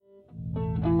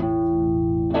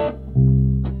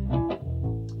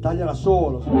tagliala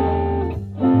solo.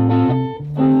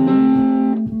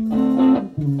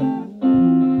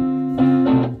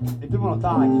 E prima lo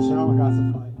tagli, se no che cazzo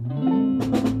fai?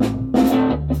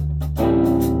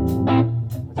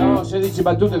 Facciamo 16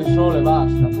 battute di sole e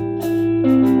basta.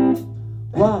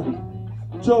 1,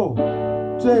 2,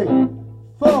 3,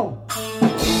 4.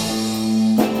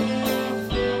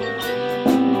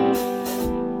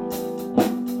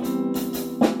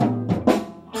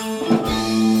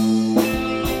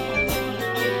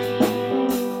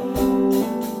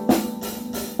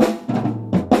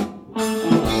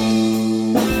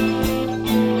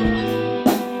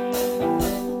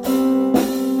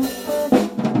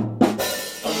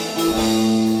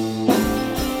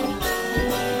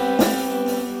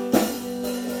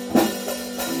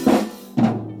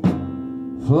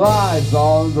 Flies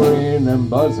all green and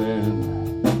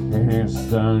buzzing in his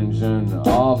dungeon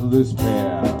of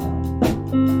despair.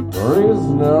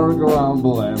 Prisoner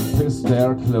grumble and piss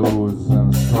their clothes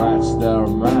and scratch their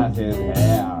matted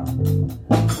hair.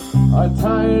 A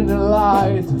tiny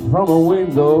light from a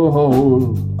window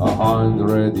hole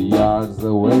 100 yards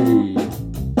away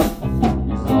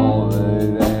is all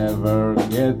they ever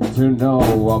get to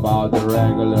know about the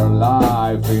regular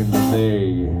life in the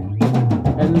day.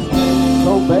 And it's been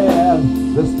so bad,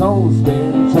 the stone's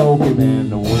been choking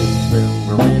and the wind's been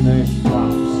greenish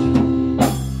drops.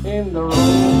 In the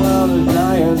room where the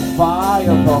giant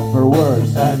fire puffer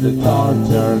works and the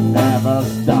torture never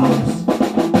stops.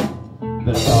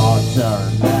 The torture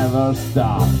never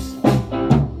stops.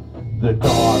 The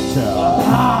torture,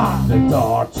 the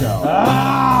torture,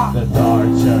 the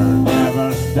torture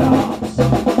never stops.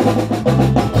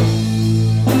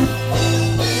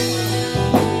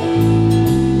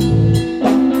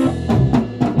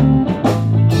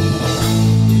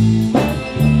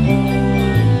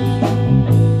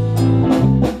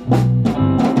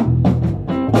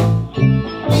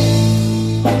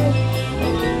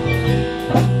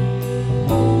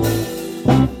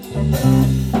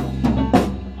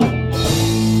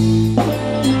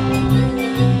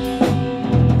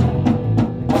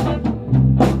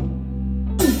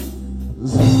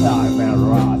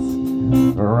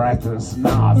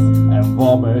 Snot and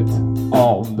vomit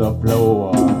on the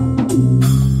floor.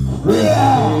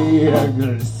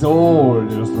 Three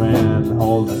soldiers man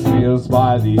hold the spears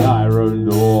by the iron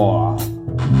door.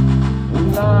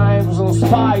 Knives and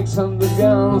spikes and the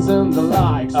guns and the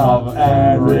likes of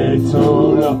every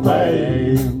tool of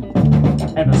pain.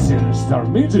 And a sinister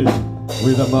midget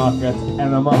with a bucket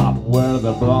and a mop where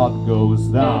the blood goes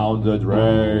down the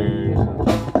drain.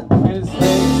 It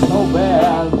tastes so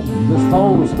bad, the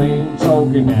stone's been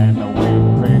choking and the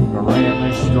weeping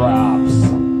greenish drops.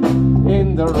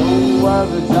 In the room where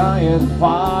the giant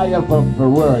fire puffer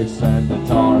works and the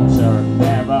torture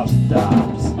never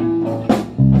stops.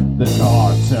 The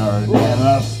torture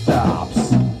never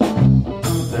stops.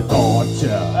 The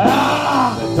torture,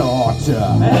 the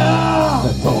torture,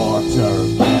 the torture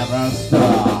never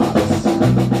stops.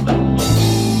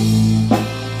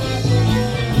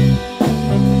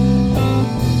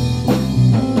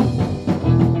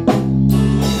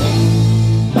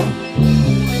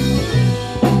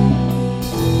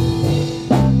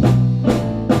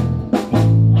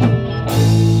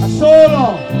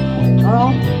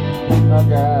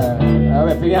 Ok,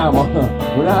 vabbè, finiamo.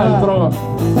 Un altro.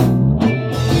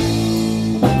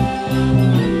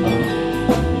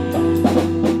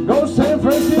 Go San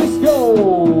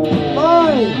Francisco!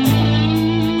 Vai!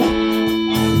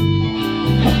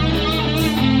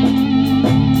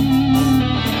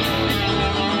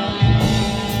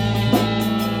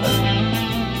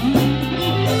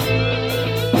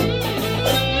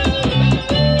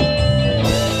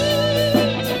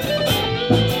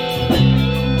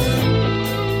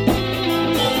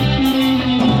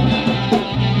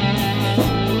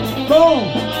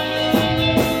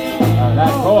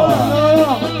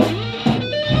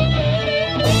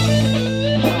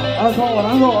 Ancora.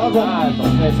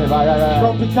 Vai.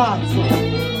 Troppi cazzo.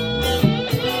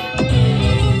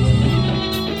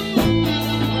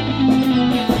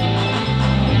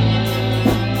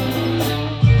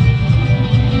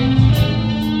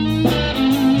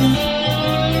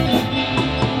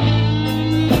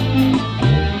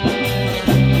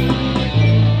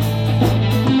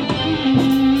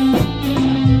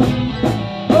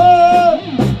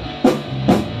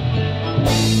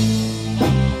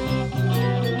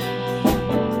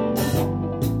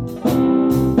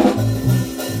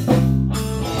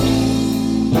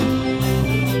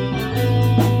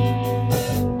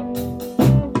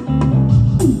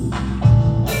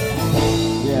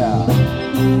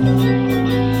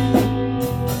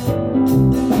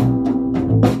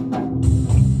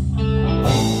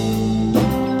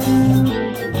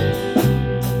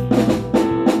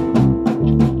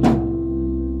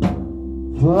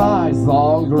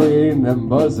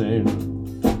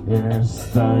 in his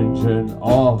dungeon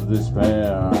of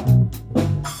despair.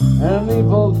 An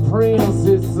evil prince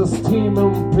is a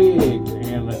steaming pig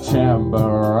in a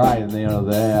chamber right near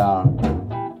there.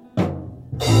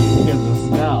 He hears the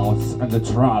snouts and the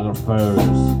trotter foes.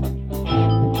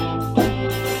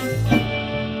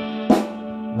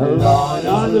 The light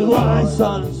on the white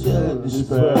sunset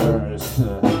dispersed.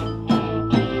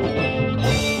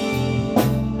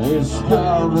 His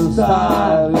curving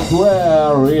style is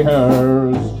well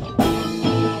rehearsed.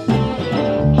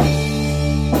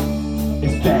 He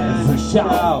stands a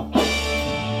shout.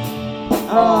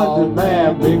 All the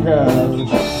man because.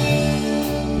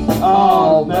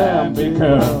 All man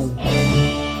because.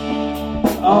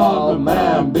 All the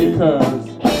man because.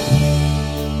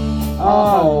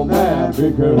 All man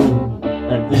because.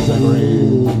 And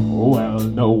disagree. Well,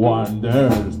 no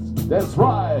wonders. That's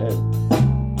right.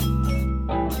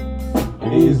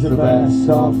 He's the best,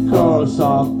 of course,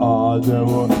 of all the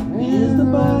world. He's the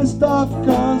best, of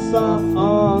course, of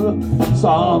all.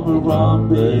 Someone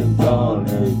been done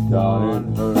it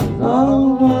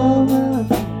all woman.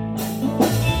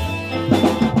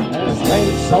 And his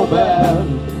taste so bad,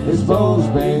 his bones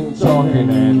been talking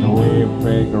and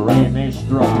weeping greenish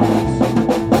drops.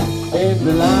 In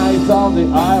the light of the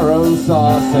iron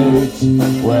sausage,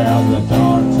 where the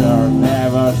torture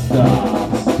never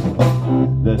stops.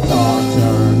 The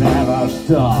torture never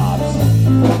stops.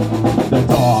 The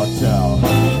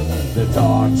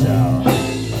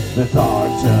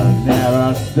torture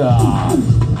never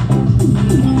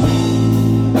stops.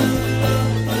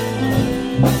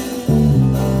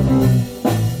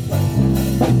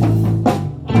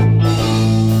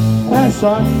 Adesso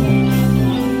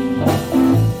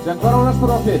C'è ancora una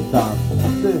strofetta.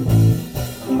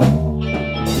 sì.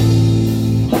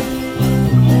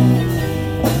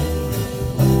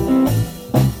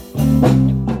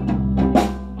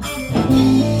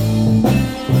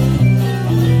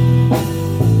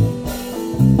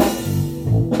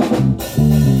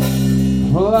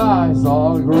 Flies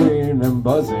all green and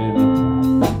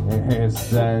buzzing in his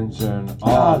dungeon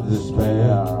of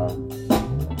despair.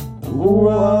 Who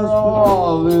are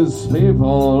all these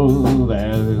people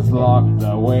that is locked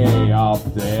away up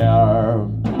there?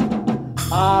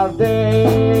 Are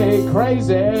they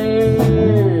crazy?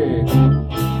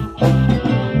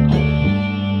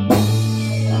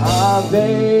 Are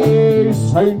they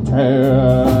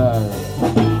sainted?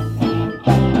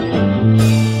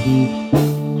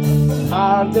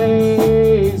 Are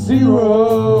they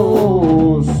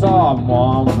zero?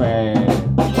 Someone bad.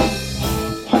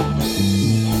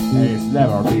 It's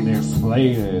never been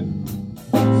explained.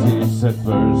 Since at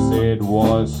first it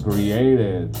was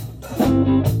created.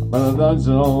 But a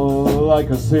dungeon like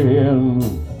a sin.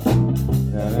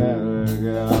 And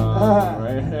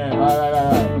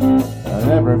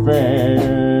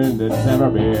everything that's ever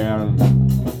been.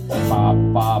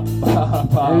 And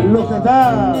look at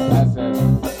that. That's it.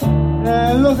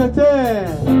 And look at that.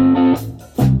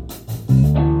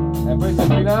 E poi c'è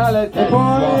il finale.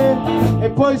 E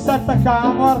poi si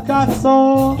attaccava al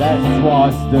cazzo. That's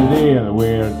what's the deal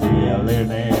we're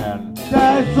dealing in.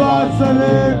 That's what's the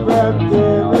deal we're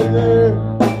dealing in.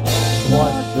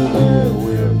 What's the deal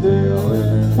we're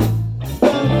dealing in?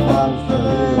 That's what's the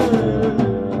deal.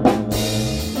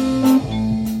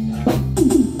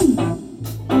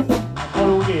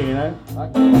 Lunghine.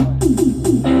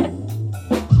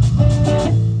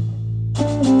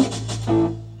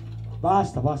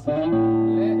 Basta.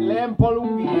 Lei è un po'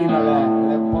 lunghina,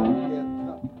 lei è un po'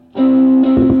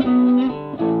 lunghetta.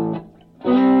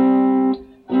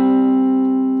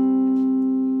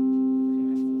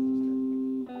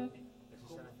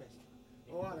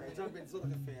 Guarda, è già mezz'ora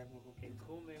che fermo. È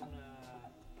come una...